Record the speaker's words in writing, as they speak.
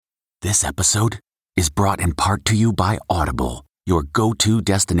This episode is brought in part to you by Audible, your go-to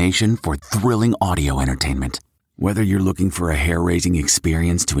destination for thrilling audio entertainment. Whether you're looking for a hair-raising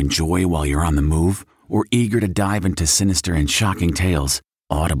experience to enjoy while you're on the move or eager to dive into sinister and shocking tales,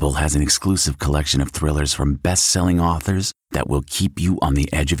 Audible has an exclusive collection of thrillers from best-selling authors that will keep you on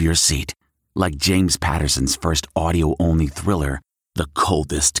the edge of your seat. Like James Patterson's first audio-only thriller, The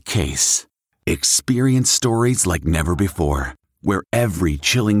Coldest Case. Experience stories like never before, where every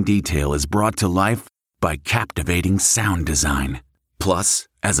chilling detail is brought to life by captivating sound design. Plus,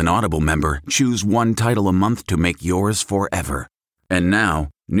 as an Audible member, choose one title a month to make yours forever. And now,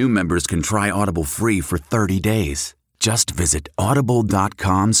 new members can try Audible free for 30 days. Just visit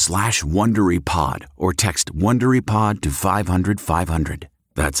audible.com/WonderyPod or text WonderyPod to 500-500.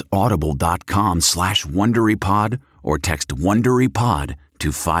 That's audible.com/WonderyPod or text WonderyPod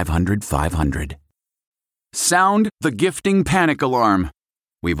to 500-500. Sound the gifting panic alarm.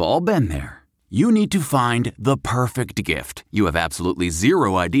 We've all been there. You need to find the perfect gift. You have absolutely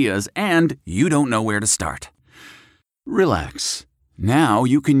zero ideas and you don't know where to start. Relax. Now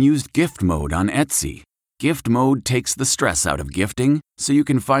you can use gift mode on Etsy. Gift mode takes the stress out of gifting so you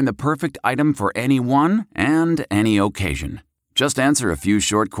can find the perfect item for anyone and any occasion. Just answer a few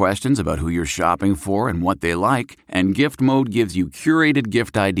short questions about who you're shopping for and what they like, and Gift Mode gives you curated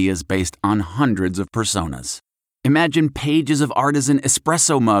gift ideas based on hundreds of personas. Imagine pages of artisan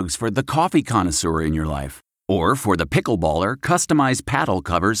espresso mugs for the coffee connoisseur in your life. Or for the pickleballer, customized paddle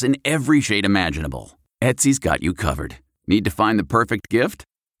covers in every shade imaginable. Etsy's got you covered. Need to find the perfect gift?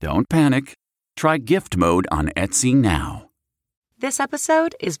 Don't panic. Try Gift Mode on Etsy now. This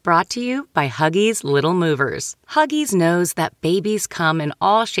episode is brought to you by Huggies Little Movers. Huggies knows that babies come in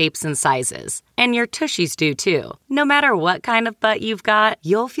all shapes and sizes, and your tushies do too. No matter what kind of butt you've got,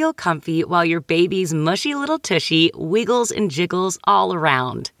 you'll feel comfy while your baby's mushy little tushy wiggles and jiggles all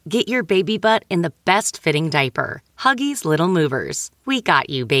around. Get your baby butt in the best fitting diaper. Huggies Little Movers. We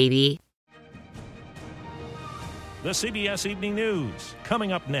got you, baby. The CBS Evening News,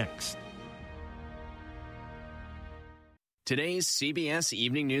 coming up next. Today's CBS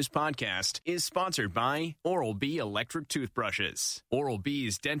Evening News podcast is sponsored by Oral-B Electric Toothbrushes.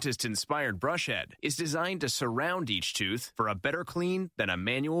 Oral-B's dentist-inspired brush head is designed to surround each tooth for a better clean than a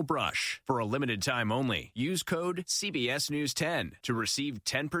manual brush. For a limited time only, use code CBS News 10 to receive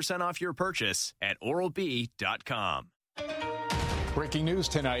 10% off your purchase at Oral-B.com. Breaking news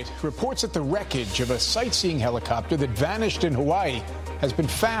tonight. Reports that the wreckage of a sightseeing helicopter that vanished in Hawaii has been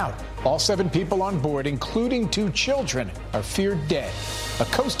found. All 7 people on board, including 2 children, are feared dead. A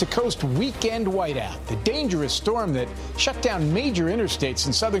coast-to-coast weekend whiteout. The dangerous storm that shut down major interstates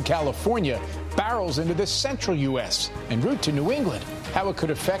in Southern California barrels into the central U.S. en route to New England. How it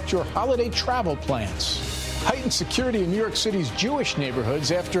could affect your holiday travel plans. Heightened security in New York City's Jewish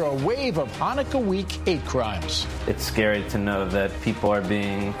neighborhoods after a wave of Hanukkah week hate crimes. It's scary to know that people are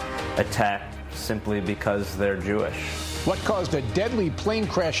being attacked simply because they're Jewish. What caused a deadly plane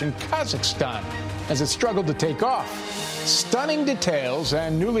crash in Kazakhstan as it struggled to take off? Stunning details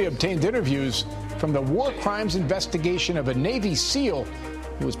and newly obtained interviews from the war crimes investigation of a Navy SEAL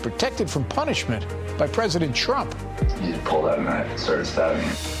who was protected from punishment by President Trump. You just pulled out a knife and started stabbing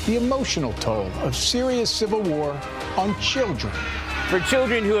him. The emotional toll of Syria's civil war on children. For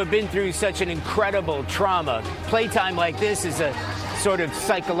children who have been through such an incredible trauma, playtime like this is a sort of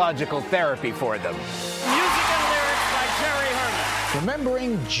psychological therapy for them. Music and lyrics by Jerry Herman.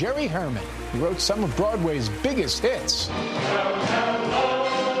 Remembering Jerry Herman, who wrote some of Broadway's biggest hits.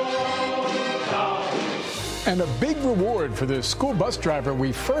 And a big reward for the school bus driver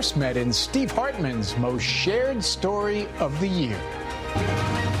we first met in Steve Hartman's most shared story of the year.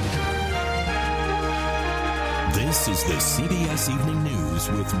 This is the CBS Evening News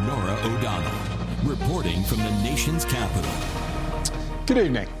with Norah O'Donnell, reporting from the nation's capital. Good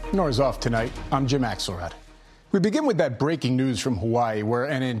evening. Nora's off tonight. I'm Jim Axelrod. We begin with that breaking news from Hawaii, where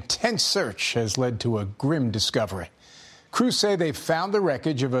an intense search has led to a grim discovery. Crews say they found the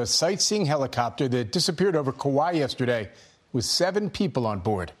wreckage of a sightseeing helicopter that disappeared over Kauai yesterday with 7 people on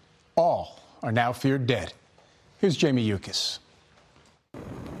board. All are now feared dead. Here's Jamie Yuccas.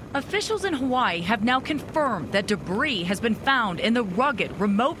 Officials in Hawaii have now confirmed that debris has been found in the rugged,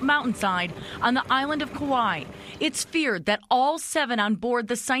 remote mountainside on the island of Kauai. It's feared that all 7 on board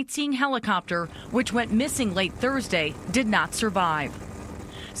the sightseeing helicopter, which went missing late Thursday, did not survive.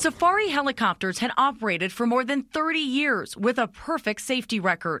 Safari helicopters had operated for more than 30 years with a perfect safety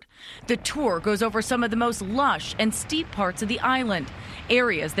record. The tour goes over some of the most lush and steep parts of the island,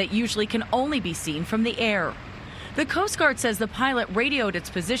 areas that usually can only be seen from the air. The Coast Guard says the pilot radioed its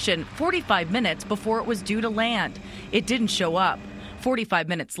position 45 minutes before it was due to land. It didn't show up. 45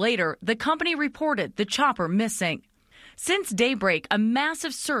 minutes later, the company reported the chopper missing. Since daybreak, a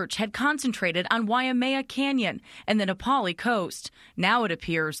massive search had concentrated on Waimea Canyon and the Nepali coast. Now it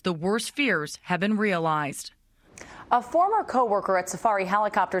appears the worst fears have been realized. A former co-worker at Safari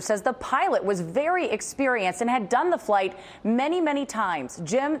Helicopter says the pilot was very experienced and had done the flight many, many times.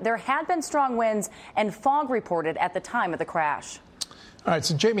 Jim, there had been strong winds and fog reported at the time of the crash. All right,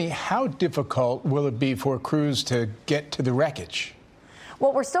 so Jamie, how difficult will it be for crews to get to the wreckage?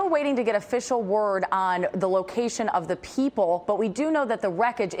 Well, we're still waiting to get official word on the location of the people, but we do know that the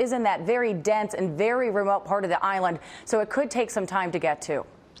wreckage is in that very dense and very remote part of the island, so it could take some time to get to. All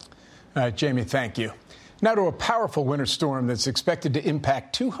right, Jamie, thank you. Now to a powerful winter storm that's expected to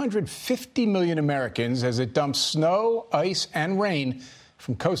impact 250 million Americans as it dumps snow, ice, and rain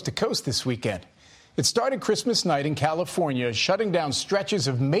from coast to coast this weekend. It started Christmas night in California, shutting down stretches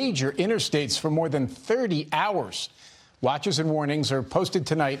of major interstates for more than 30 hours. Watches and warnings are posted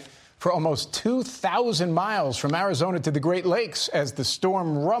tonight for almost 2,000 miles from Arizona to the Great Lakes as the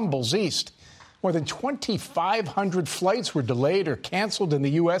storm rumbles east. More than 2,500 flights were delayed or canceled in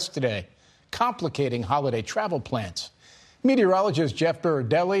the U.S. today, complicating holiday travel plans. Meteorologist Jeff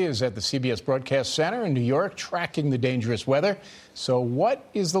Berardelli is at the CBS Broadcast Center in New York tracking the dangerous weather. So what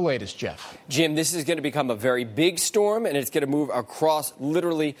is the latest, Jeff? Jim, this is going to become a very big storm, and it's going to move across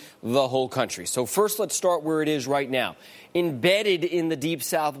literally the whole country. So first, let's start where it is right now. Embedded in the deep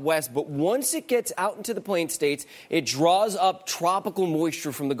southwest, but once it gets out into the plain states, it draws up tropical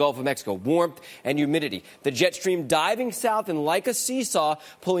moisture from the Gulf of Mexico, warmth and humidity. The jet stream diving south and like a seesaw,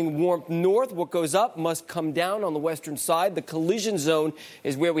 pulling warmth north. What goes up must come down on the western side. The collision zone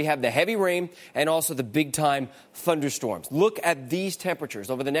is where we have the heavy rain and also the big-time thunderstorms. Look at these temperatures.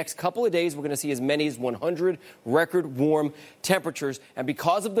 Over the next couple of days, we're going to see as many as 100 record warm temperatures. And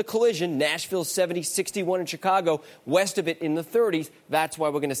because of the collision, Nashville 70, 61 in Chicago, west of it in the 30s. That's why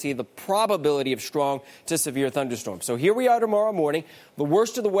we're going to see the probability of strong to severe thunderstorms. So here we are tomorrow morning. The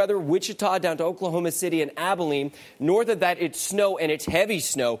worst of the weather, Wichita down to Oklahoma City and Abilene. North of that, it's snow, and it's heavy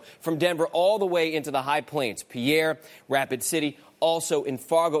snow from Denver all the way into the high plains. Pierre, Rapid City, also in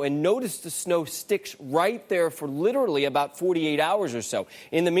Fargo. And notice the snow sticks right there for literally about 48 hours or so.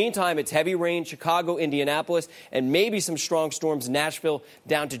 In the meantime, it's heavy rain, Chicago, Indianapolis, and maybe some strong storms, Nashville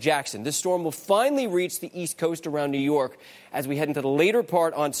down to Jackson. This storm will finally reach the East Coast around New York as we head into the later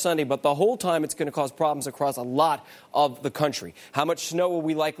part on Sunday, but the whole time it's going to cause problems across a lot of the country. How much snow are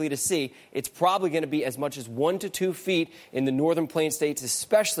we likely to see? It's probably going to be as much as 1 to 2 feet in the northern plain states,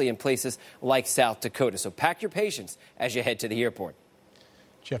 especially in places like South Dakota. So pack your patience as you head to the airport.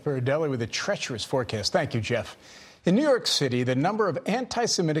 Jeff Berardelli with a treacherous forecast. Thank you, Jeff. In New York City, the number of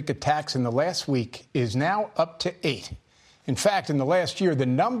anti-Semitic attacks in the last week is now up to 8. In fact, in the last year, the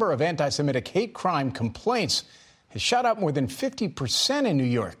number of anti-Semitic hate crime complaints has shot up more than 50% in New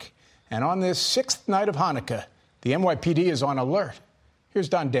York. And on this 6th night of Hanukkah, the NYPD is on alert. Here's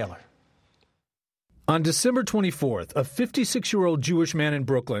Don Dahler. On December 24th, a 56-year-old Jewish man in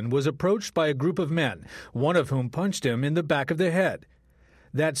Brooklyn was approached by a group of men, one of whom punched him in the back of the head.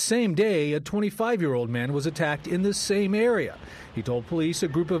 That same day, a 25-year-old man was attacked in the same area. He told police a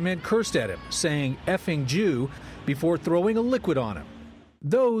group of men cursed at him, saying "effing Jew," before throwing a liquid on him.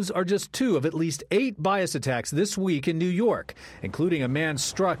 Those are just 2 of at least 8 bias attacks this week in New York, including a man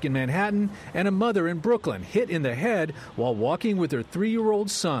struck in Manhattan and a mother in Brooklyn hit in the head while walking with her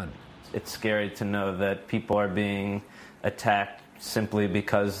 3-year-old son. It's scary to know that people are being attacked simply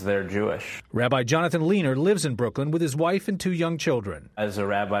because they're Jewish. Rabbi Jonathan Leaner lives in Brooklyn with his wife and 2 young children. As a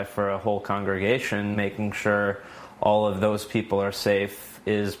rabbi for a whole congregation, making sure all of those people are safe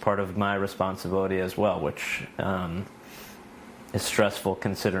is part of my responsibility as well, which is stressful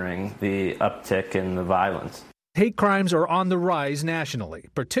considering the uptick in the violence. Hate crimes are on the rise nationally,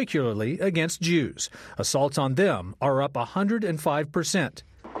 particularly against Jews. Assaults on them are up 105%.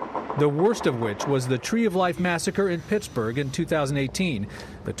 The worst of which was the Tree of Life massacre in Pittsburgh in 2018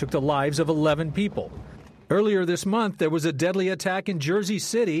 that took the lives of 11 people. Earlier this month, there was a deadly attack in Jersey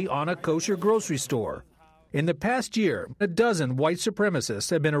City on a kosher grocery store. In the past year, a dozen white supremacists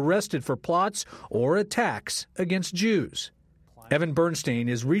have been arrested for plots or attacks against Jews. Evan Bernstein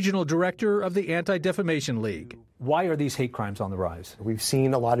is regional director of the Anti-Defamation League. Why are these hate crimes on the rise? We've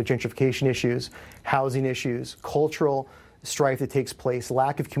seen a lot of gentrification issues, housing issues, cultural strife that takes place,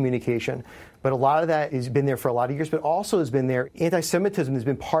 lack of communication. But a lot of that has been there for a lot of years, but also has been there. Anti-Semitism has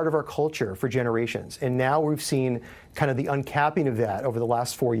been part of our culture for generations. And now we've seen kind of the uncapping of that over the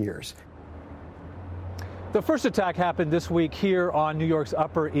last 4 years. The first attack happened this week here on New York's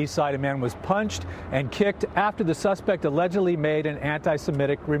Upper East Side. A man was punched and kicked after the suspect allegedly made an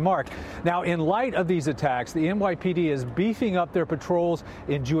anti-Semitic remark. Now, in light of these attacks, the NYPD is beefing up their patrols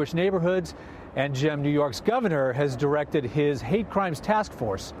in Jewish neighborhoods, and Jim, New York's governor has directed his hate crimes task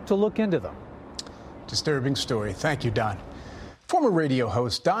force to look into them. Disturbing story. Thank you, Don. Former radio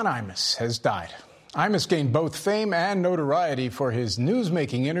host Don Imus has died. Imus gained both fame and notoriety for his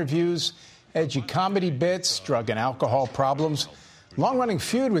news-making interviews, edgy comedy bits, drug and alcohol problems, long-running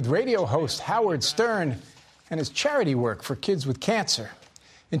feud with radio host Howard Stern, and his charity work for kids with cancer.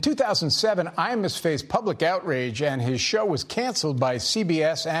 In 2007, Imus faced public outrage, and his show was canceled by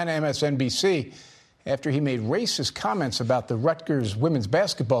CBS and MSNBC after he made racist comments about the Rutgers women's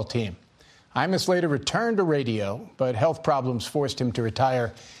basketball team. Imus later returned to radio, but health problems forced him to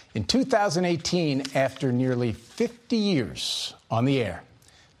retire in 2018 after nearly 50 years on the air.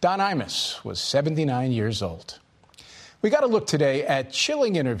 Don Imus was 79 years old. We got to look today at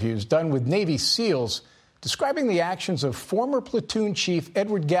chilling interviews done with Navy SEALs describing the actions of former platoon chief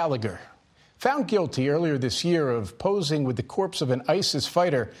Edward Gallagher. Found guilty earlier this year of posing with the corpse of an ISIS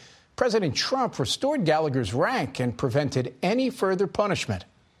fighter, President Trump restored Gallagher's rank and prevented any further punishment.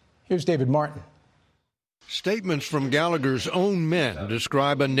 Here's David Martin. Statements from Gallagher's own men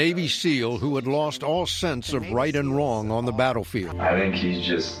describe a Navy SEAL who had lost all sense of right and wrong on the battlefield. I think he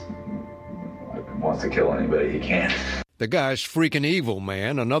just wants to kill anybody he can. The guy's freaking evil,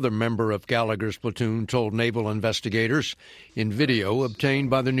 man, another member of Gallagher's platoon told naval investigators in video obtained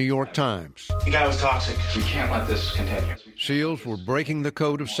by the New York Times. The guy was toxic. We can't let this continue. SEALs were breaking the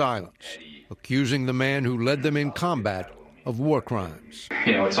code of silence, accusing the man who led them in combat of war crimes.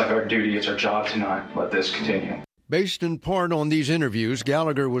 You know, it's like our duty, it's our job to not let this continue. Based in part on these interviews,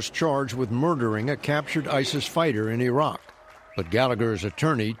 Gallagher was charged with murdering a captured ISIS fighter in Iraq. But Gallagher's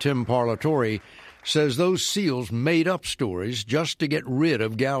attorney, Tim Parlatore, says those SEALs made up stories just to get rid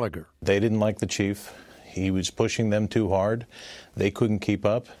of Gallagher. They didn't like the chief. He was pushing them too hard. They couldn't keep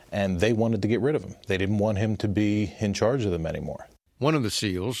up, and they wanted to get rid of him. They didn't want him to be in charge of them anymore. One of the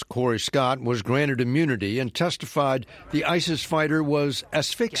SEALs, Corey Scott, was granted immunity and testified the ISIS fighter was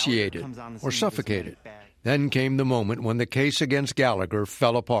asphyxiated or suffocated. Then came the moment when the case against Gallagher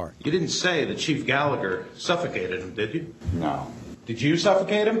fell apart. You didn't say that Chief Gallagher suffocated him, did you? No. Did you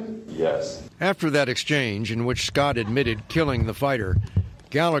suffocate him? Yes. After that exchange, in which Scott admitted killing the fighter,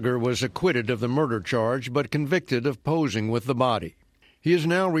 Gallagher was acquitted of the murder charge but convicted of posing with the body. He is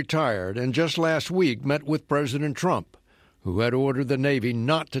now retired and just last week met with President Trump, who had ordered the Navy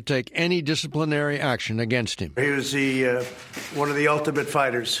not to take any disciplinary action against him. He was one of the ultimate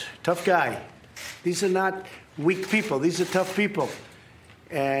fighters. Tough guy. These are not weak people. These are tough people.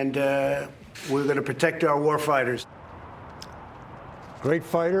 And we're going to protect our war fighters. Great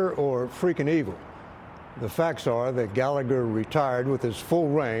fighter or freaking evil? The facts are that Gallagher retired with his full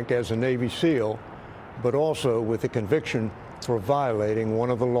rank as a Navy SEAL, but also with a conviction for violating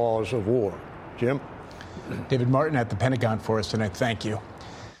one of the laws of war. Jim? David Martin at the Pentagon for us tonight. Thank you.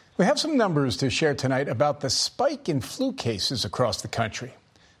 We have some numbers to share tonight about the spike in flu cases across the country.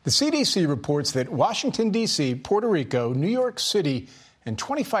 The CDC reports that Washington, D.C., Puerto Rico, New York City, and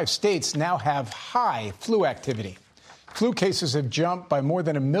 25 states now have high flu activity. Flu cases have jumped by more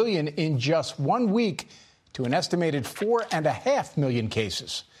than 1 million in just 1 week to an estimated 4.5 million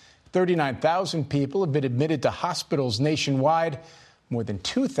cases. 39,000 people have been admitted to hospitals nationwide. More than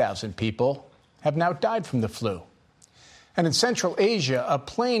 2,000 people have now died from the flu. And in Central Asia, a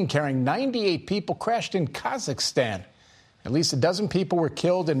plane carrying 98 people crashed in Kazakhstan. At least a dozen people were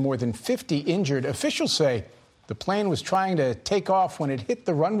killed and more than 50 injured. Officials say the plane was trying to take off when it hit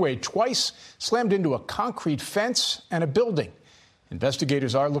the runway twice, slammed into a concrete fence and a building.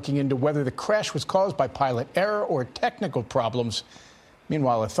 Investigators are looking into whether the crash was caused by pilot error or technical problems.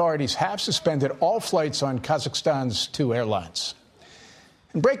 Meanwhile, authorities have suspended all flights on Kazakhstan's 2 airlines.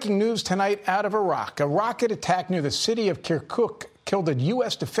 And breaking news tonight out of Iraq. A rocket attack near the city of Kirkuk killed a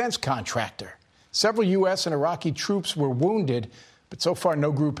U.S. defense contractor. Several U.S. and Iraqi troops were wounded, but so far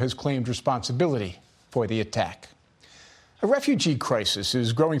no group has claimed responsibility for the attack. A refugee crisis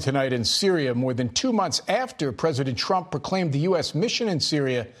is growing tonight in Syria more than 2 months after President Trump proclaimed the U.S. mission in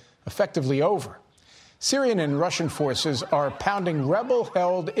Syria effectively over. Syrian and Russian forces are pounding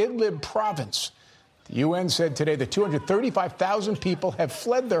rebel-held Idlib province. The UN said today that 235,000 people have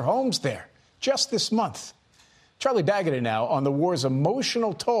fled their homes there just this month. Charlie D'Agata now on the war's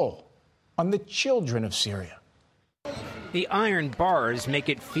emotional toll on the children of Syria. The iron bars make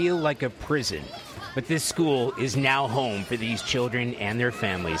it feel like a prison, but this school is now home for these children and their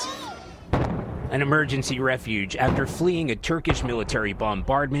families. an emergency refuge after fleeing a Turkish military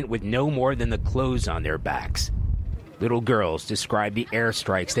bombardment with no more than the clothes on their backs. Little girls describe the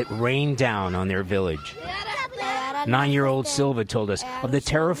airstrikes that rained down on their village. 9-year-old Silva told us of the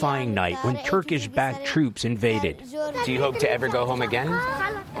terrifying night when Turkish-backed troops invaded. Do you hope to ever go home again?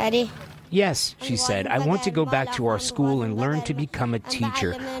 Yes, she said, I want to go back to our school and learn to become a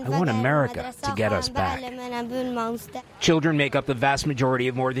teacher. I want America to get us back. Children make up the vast majority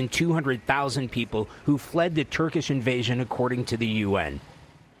of more than 200,000 people who fled the Turkish invasion, according to the UN.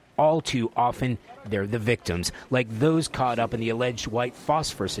 All too often, they're the victims, like those caught up in the alleged white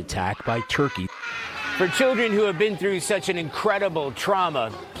phosphorus attack by Turkey. For children who have been through such an incredible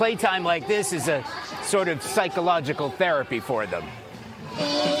trauma, playtime like this is a sort of psychological therapy for them.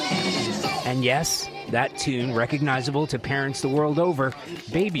 And yes, that tune, recognizable to parents the world over,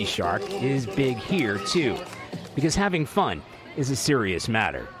 Baby Shark, is big here too, because having fun is a serious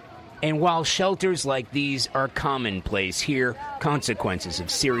matter. And while shelters like these are commonplace here, consequences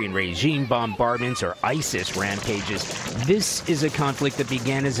of Syrian regime bombardments or ISIS rampages, this is a conflict that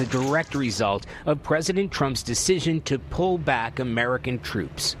began as a direct result of President Trump's decision to pull back American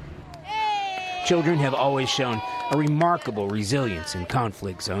troops. Children have always shown a remarkable resilience in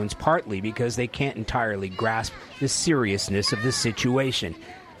conflict zones, partly because they can't entirely grasp the seriousness of the situation,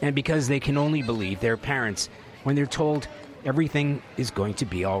 and because they can only believe their parents when they're told everything is going to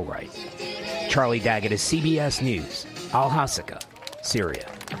be all right. Charlie Daggett is CBS News, Al-Hasaka, Syria.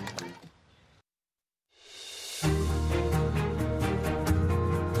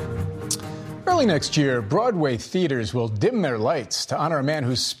 Early next year, Broadway theaters will dim their lights to honor a man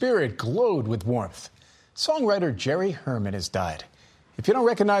whose spirit glowed with warmth. Songwriter Jerry Herman has died. If you don't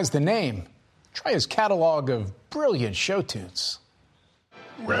recognize the name, try his catalog of brilliant show tunes.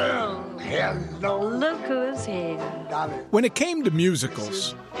 Well, hello, look who's here. When it came to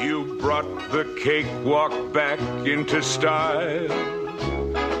musicals, you brought the cakewalk back into style.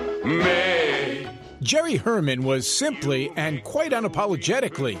 May. Jerry Herman was simply and quite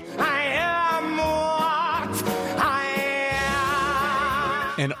unapologetically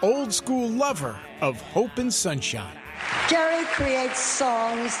an old-school lover of hope and sunshine. Jerry creates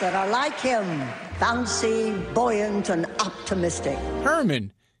songs that are like him, bouncy, buoyant, and optimistic.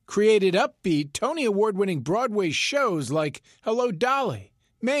 Herman created upbeat, Tony Award-winning Broadway shows like Hello, Dolly,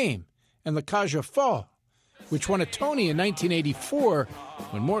 Mame, and La Cage aux Folles, which won a Tony in 1984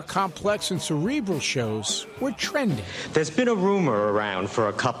 when more complex and cerebral shows were trending. There's been a rumor around for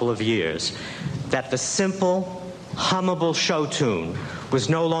a couple of years that the simple, hummable show tune was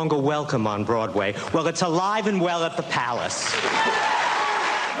no longer welcome on Broadway. Well, it's alive and well at the Palace.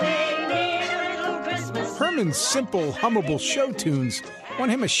 Herman's simple, hummable show tunes won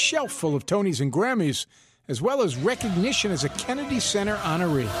him a shelf full of Tonys and Grammys, as well as recognition as a Kennedy Center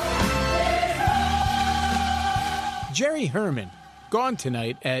honoree. Jerry Herman, gone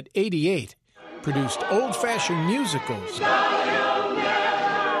tonight at 88, produced old-fashioned musicals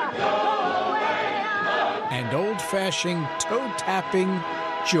and old-fashioned toe-tapping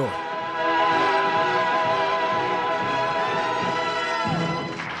joy.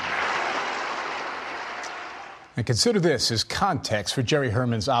 And consider this as context for Jerry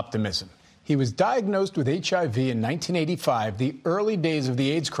Herman's optimism. He was diagnosed with HIV in 1985, the early days of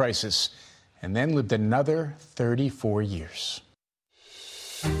the AIDS crisis, and then lived another 34 years.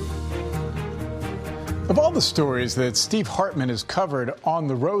 Of all the stories that Steve Hartman has covered on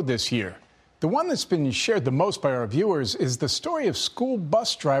the road this year, the one that's been shared the most by our viewers is the story of school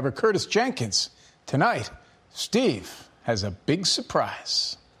bus driver Curtis Jenkins. Tonight, Steve has a big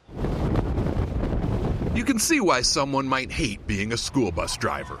surprise. You can see why someone might hate being a school bus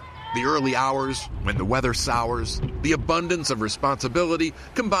driver. The early hours, when the weather sours, the abundance of responsibility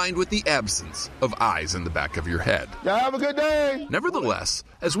combined with the absence of eyes in the back of your head. Y'all have a good day. Nevertheless,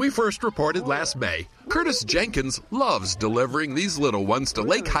 as we first reported last May, Curtis Jenkins loves delivering these little ones to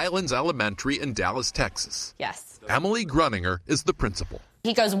Lake Highlands Elementary in Dallas, Texas. Yes. Emily Grunninger is the principal.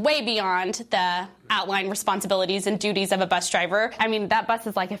 He goes way beyond the outlined responsibilities and duties of a bus driver. I mean, that bus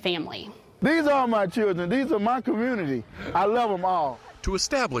is like a family. These are my children. These are my community. I love them all. To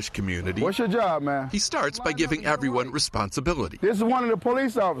establish community, what's your job, man? He starts by giving everyone responsibility. This is one of the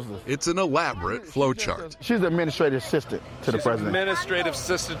police officers. It's an elaborate flowchart. She's the administrative assistant to the president. Administrative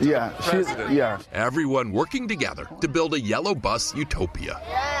assistant to the president. Everyone working together to build a yellow bus utopia.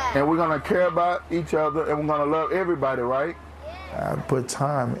 And we're going to care about each other, and we're going to love everybody, right? I put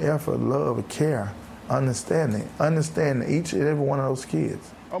time, effort, love, care, understanding each and every one of those kids.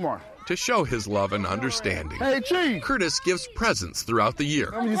 Omar. To show his love and understanding, hey, Chief, Curtis gives presents throughout the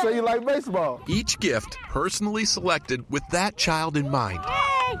year. You say you like baseball. Each gift personally selected with that child in mind.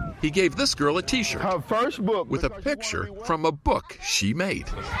 He gave this girl a t-shirt. Her first book. With a picture from a book she made.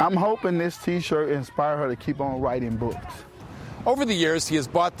 I'm hoping this t-shirt inspired her to keep on writing books. Over the years, he has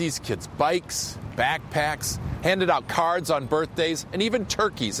bought these kids bikes, backpacks, handed out cards on birthdays, and even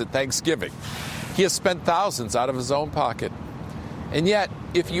turkeys at Thanksgiving. He has spent thousands out of his own pocket. And yet,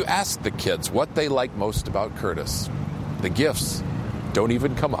 if you ask the kids what they like most about Curtis, the gifts don't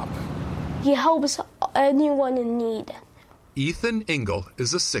even come up. He helps anyone in need. Ethan Engel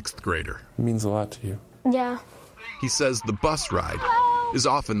is a 6th grader. It means a lot to you. Yeah. He says the bus ride is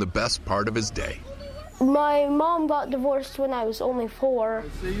often the best part of his day. My mom got divorced when I was only 4.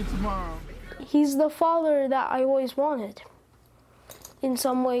 See you tomorrow. He's the father that I always wanted. In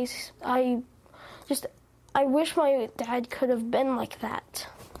some ways, I wish my dad could have been like that.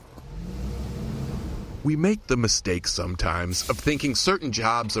 We make the mistake sometimes of thinking certain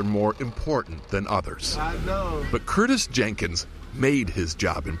jobs are more important than others. I know. But Curtis Jenkins made his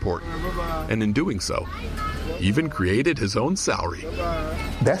job important. And in doing so, even created his own salary.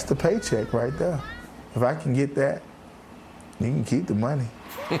 That's the paycheck right there. If I can get that, you can keep the money.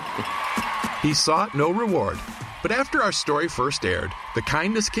 He sought no reward, but after our story first aired, the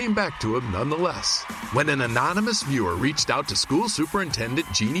kindness came back to him nonetheless. When an anonymous viewer reached out to school superintendent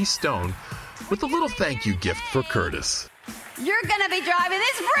Jeannie Stone with a little thank you gift for Curtis. You're gonna be driving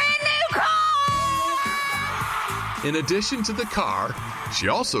this brand new car! In addition to the car, she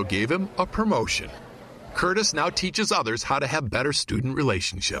also gave him a promotion. Curtis now teaches others how to have better student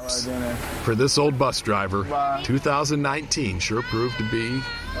relationships. For this old bus driver, 2019 sure proved to be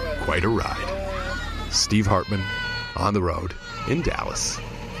quite a ride. Steve Hartman, on the road in Dallas.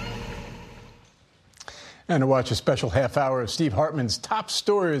 And to watch a special half hour of Steve Hartman's top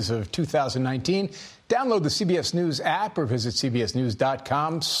stories of 2019, download the CBS News app or visit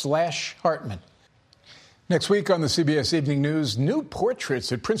cbsnews.com/Hartman. Next week on the CBS Evening News, new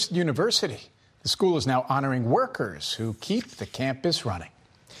portraits at Princeton University. The school is now honoring workers who keep the campus running.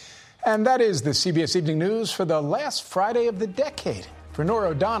 And that is the CBS Evening News for the last Friday of the decade. For Norah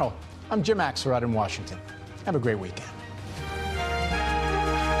O'Donnell, I'm Jim Axelrod in Washington. Have a great weekend.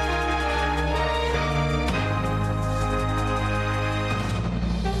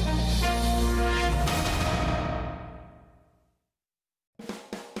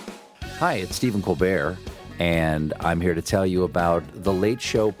 Hi, it's Stephen Colbert, and I'm here to tell you about The Late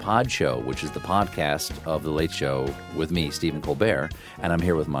Show Pod Show, which is the podcast of The Late Show with me, Stephen Colbert, and I'm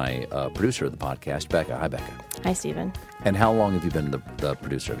here with my producer of the podcast, Becca. Hi, Becca. Hi, Stephen. And how long have you been the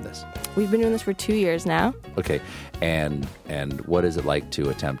producer of this? We've been doing this for 2 years now. Okay, and what is it like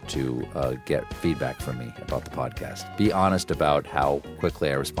to attempt to get feedback from me about the podcast? Be honest about how quickly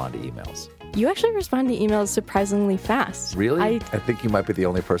I respond to emails. You actually respond to emails surprisingly fast. Really? I think you might be the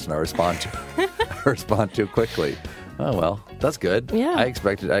only person I respond to quickly. Oh, well, that's good. Yeah. I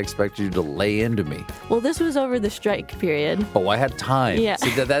expected you to lay into me. Well, this was over the strike period. Oh, I had time. Yeah.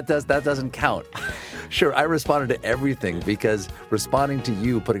 See, that doesn't count. Sure, I responded to everything because responding to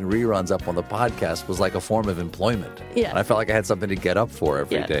you putting reruns up on the podcast was like a form of employment. Yeah. And I felt like I had something to get up for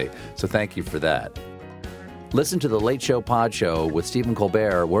every day. So thank you for that. Listen to The Late Show Pod Show with Stephen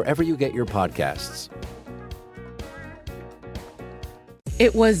Colbert wherever you get your podcasts.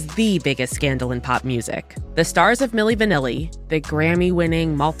 It was the biggest scandal in pop music. The stars of Milli Vanilli, the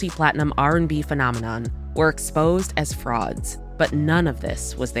Grammy-winning multi-platinum R&B phenomenon, were exposed as frauds. But none of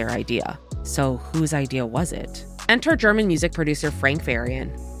this was their idea. So whose idea was it? Enter German music producer Frank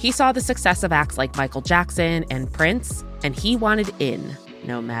Farian. He saw the success of acts like Michael Jackson and Prince, and he wanted in,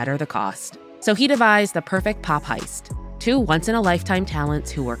 no matter the cost. So he devised the perfect pop heist. Two once-in-a-lifetime talents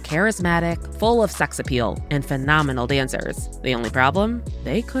who were charismatic, full of sex appeal, and phenomenal dancers. The only problem?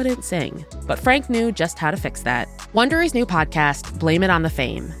 They couldn't sing. But Frank knew just how to fix that. Wondery's new podcast, Blame It on the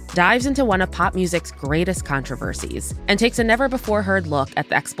Fame, dives into one of pop music's greatest controversies and takes a never-before-heard look at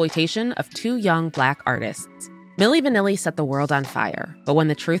the exploitation of two young Black artists. Milli Vanilli set the world on fire, but when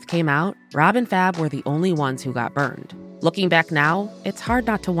the truth came out, Rob and Fab were the only ones who got burned. Looking back now, it's hard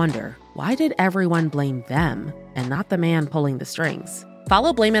not to wonder, why did everyone blame them and not the man pulling the strings?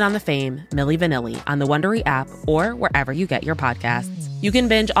 Follow Blame It on the Fame, Milli Vanilli, on the Wondery app or wherever you get your podcasts. You can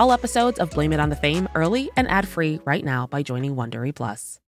binge all episodes of Blame It on the Fame early and ad-free right now by joining Wondery Plus.